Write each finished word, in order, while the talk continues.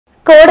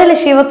కోడెల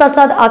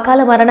శివప్రసాద్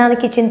అకాల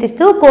మరణానికి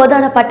చింతిస్తూ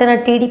కోదాడ పట్టణ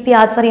టీడీపీ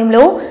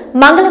ఆధ్వర్యంలో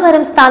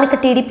మంగళవారం స్థానిక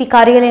టీడీపీ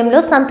కార్యాలయంలో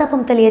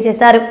సంతాపం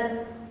తెలియజేశారు.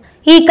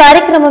 ఈ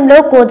కార్యక్రమంలో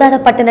కోదాడ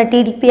పట్టణ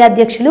టీడీపీ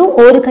అధ్యక్షులు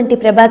ఓరుకంటి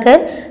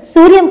ప్రభాకర్,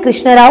 సూర్యం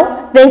కృష్ణరావు,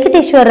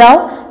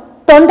 వెంకటేశ్వరరావు,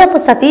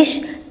 తొండపు సతీష్,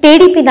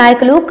 టీడీపీ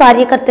నాయకులు,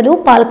 కార్యకర్తలు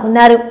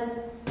పాల్గొన్నారు.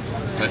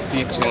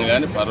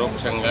 ప్రత్యక్షంగాని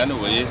పరోక్షంగాని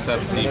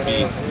వైఎస్ఆర్సీపీ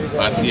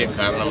పార్టీయే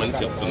కారణమని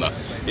చెప్తున్నా.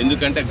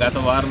 ఎందుకంటే గత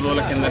వారం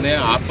రోజుల కిందనే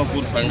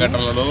ఆత్మకూరు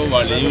సంఘటనలో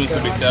వాళ్ళు ఏమి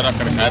పెట్టారో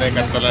అక్కడ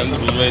కార్యకర్తలని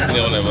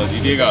రుజువైతేనే ఉన్నాయి.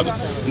 ఇదే కాదు,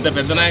 ఇంత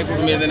పెద్ద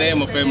నాయకుడి మీదనే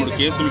 33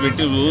 కేసులు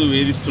పెట్టి రోజు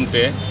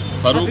వేధిస్తుంటే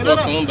పరువు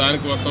కోసం,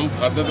 దానికోసం,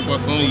 పద్ధతి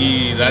కోసం ఈ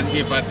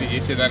రాజకీయ పార్టీ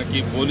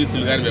చేసేదానికి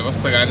పోలీసులు కానీ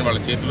వ్యవస్థ కానీ వాళ్ళ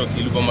చేతిలో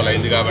కీలుబొమ్మలు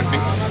అయింది. కాబట్టి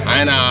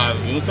ఆయన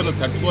హింసను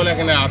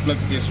తట్టుకోలేకనే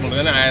ఆత్మహత్య చేసుకుంటూ,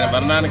 కానీ ఆయన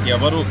మరణానికి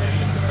ఎవరు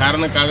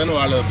కారణం కాదని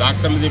వాళ్ళు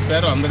డాక్టర్లు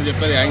చెప్పారు, అందరూ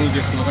చెప్పారు. యాంగిల్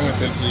చేసుకున్నాక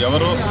తెలుసు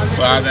ఎవరు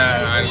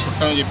ఆయన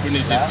చుట్టం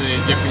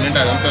చెప్పిందంటే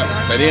అదంతా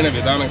సరైన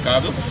విధానం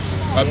కాదు.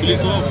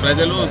 పబ్లిక్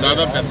ప్రజలు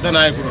దాదాపు పెద్ద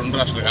నాయకుడు 2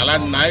 రాష్ట్రాలకు,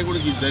 అలాంటి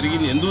నాయకుడికి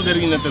జరిగింది ఎందుకు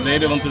జరిగిందంత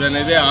ధైర్యవంతుడు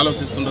అనేదే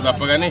ఆలోచిస్తుండే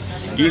తప్ప కానీ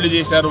వీళ్ళు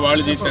చేశారు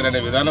వాళ్ళు చేశారు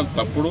అనే విధానం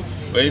తప్పుడు.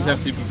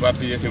 వైఎస్ఆర్సీపీ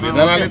పార్టీ చేసే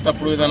విధానాలే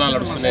తప్పుడు విధానాలు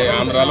నడుస్తున్నాయి.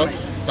 ఆంధ్రాలో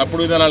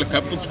తప్పుడు విధానాలు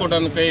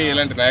కప్పించుకోవడానికై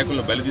ఇలాంటి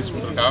నాయకులను బలి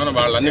తీసుకుంటారు. కావున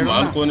వాళ్ళన్నీ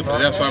మానుకొని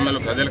ప్రజాస్వామ్యంలో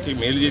ప్రజలకి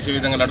మేలు చేసే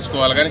విధంగా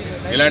నడుచుకోవాలి, కానీ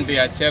ఇలాంటి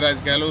హత్య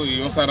రాజకీయాలు,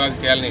 హింసా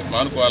రాజకీయాలని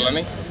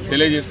మానుకోవాలని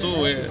తెలియజేస్తూ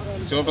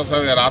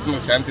శివప్రసాద్ గారి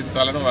ఆత్మకు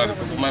శాంతించాలని వారి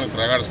కుటుంబానికి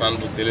ప్రగాఢ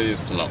సానుభూతి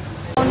తెలియజేస్తున్నాం.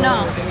 ఉన్న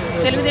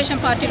తెలుగుదేశం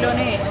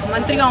పార్టీలోనే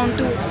మంత్రిగా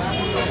ఉంటూ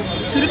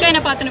చురుకైన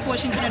పాత్రను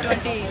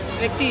పోషించినటువంటి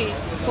వ్యక్తి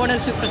కోడెల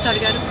శివప్రసాద్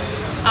గారు.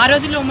 ఆ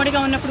రోజుల్లో ఉమ్మడిగా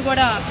ఉన్నప్పుడు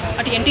కూడా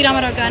అటు ఎన్టీ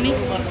రామారావు కానీ,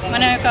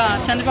 మన యొక్క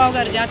చంద్రబాబు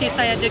గారు జాతీయ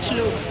స్థాయి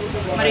అధ్యక్షులు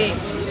మరి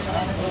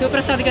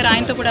శివప్రసాద్ గారు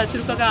ఆయనతో కూడా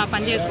చురుకుగా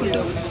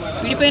పనిచేసుకుంటూ,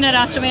 విడిపోయిన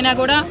రాష్ట్రమైనా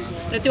కూడా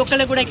ప్రతి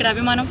ఒక్కళ్ళకి కూడా ఇక్కడ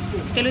అభిమానం.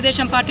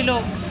 తెలుగుదేశం పార్టీలో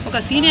ఒక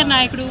సీనియర్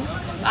నాయకుడు,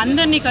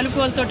 అందరినీ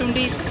కలుపుకోలతో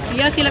ఉండి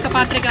క్రియాశీలక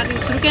పాత్రే కాదు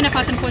చురుకైన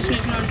పాత్రను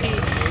పోషించినటువంటి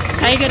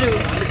టైగరు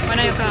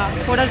మన యొక్క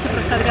కోడెల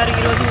శివప్రసాద్ గారు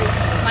ఈరోజు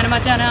మన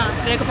మధ్యాహ్న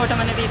లేకపోవటం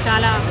అనేది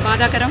చాలా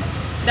బాధాకరం.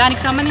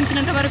 దానికి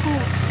సంబంధించినంత వరకు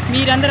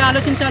మీరందరూ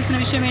ఆలోచించాల్సిన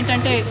విషయం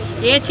ఏంటంటే,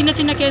 ఏ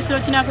చిన్న కేసులు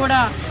వచ్చినా కూడా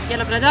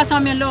ఇలా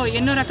ప్రజాస్వామ్యంలో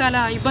ఎన్నో రకాల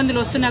ఇబ్బందులు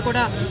వస్తున్నా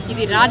కూడా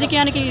ఇది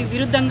రాజకీయానికి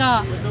విరుద్ధంగా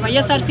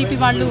వైఎస్ఆర్సీపీ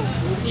వాళ్ళు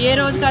ఏ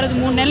రోజుకి ఆ రోజు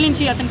 3 నెలల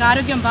నుంచి అతనికి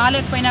ఆరోగ్యం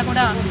బాగాలేకపోయినా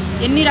కూడా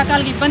ఎన్ని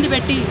రకాలుగా ఇబ్బంది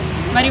పెట్టి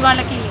మరి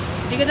వాళ్ళకి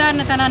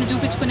దిగజారినతనాన్ని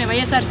చూపించుకునే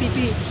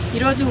వైఎస్ఆర్సీపీ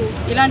ఈరోజు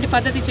ఇలాంటి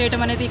పద్ధతి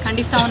చేయడం అనేది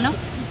ఖండిస్తూ ఉన్నాం.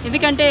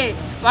 ఎందుకంటే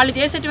వాళ్ళు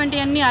చేసేటువంటి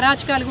అన్ని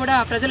అరాచకాలు కూడా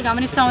ప్రజలు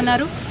గమనిస్తూ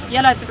ఉన్నారు.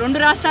 ఇలా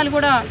 2 రాష్ట్రాలు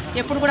కూడా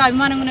ఎప్పుడు కూడా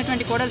అభిమానంగా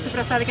ఉన్నటువంటి కోడెల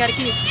శివప్రసాద్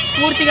గారికి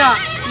పూర్తిగా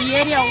ఈ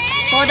ఏరియా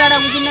కోదాడ,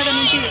 హుజూర్నగర్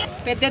నుంచి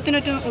పెద్ద ఎత్తున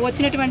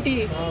వచ్చినటువంటి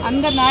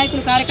అందరు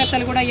నాయకులు,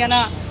 కార్యకర్తలు కూడా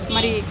ఇలా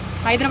మరి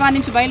హైదరాబాద్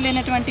నుంచి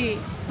బయలుదేరినటువంటి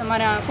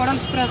మన కోడెల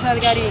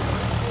శివప్రసాద్ గారి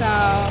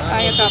ఆ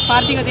యొక్క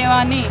పార్థివ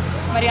దేవాన్ని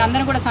మరి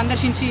అందరూ కూడా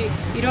సందర్శించి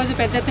ఈరోజు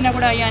పెద్ద ఎత్తున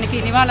కూడా ఆయనకి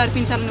నివాళులు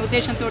అర్పించాలనే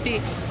ఉద్దేశంతో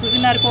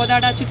హుజూర్నగర్,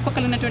 కోదాడ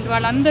చుట్టుపక్కల ఉన్నటువంటి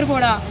వాళ్ళందరూ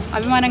కూడా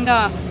అభిమానంగా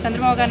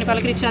చంద్రబాబు గారిని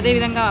పలకరించి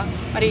అదేవిధంగా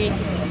మరి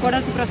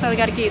కోడెల శివప్రసాద్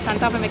గారికి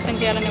సంతాపం వ్యక్తం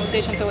చేయాలనే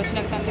ఉద్దేశంతో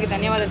వచ్చినందుకు అందరికీ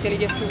ధన్యవాదాలు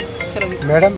తెలియజేస్తూ సెలవు.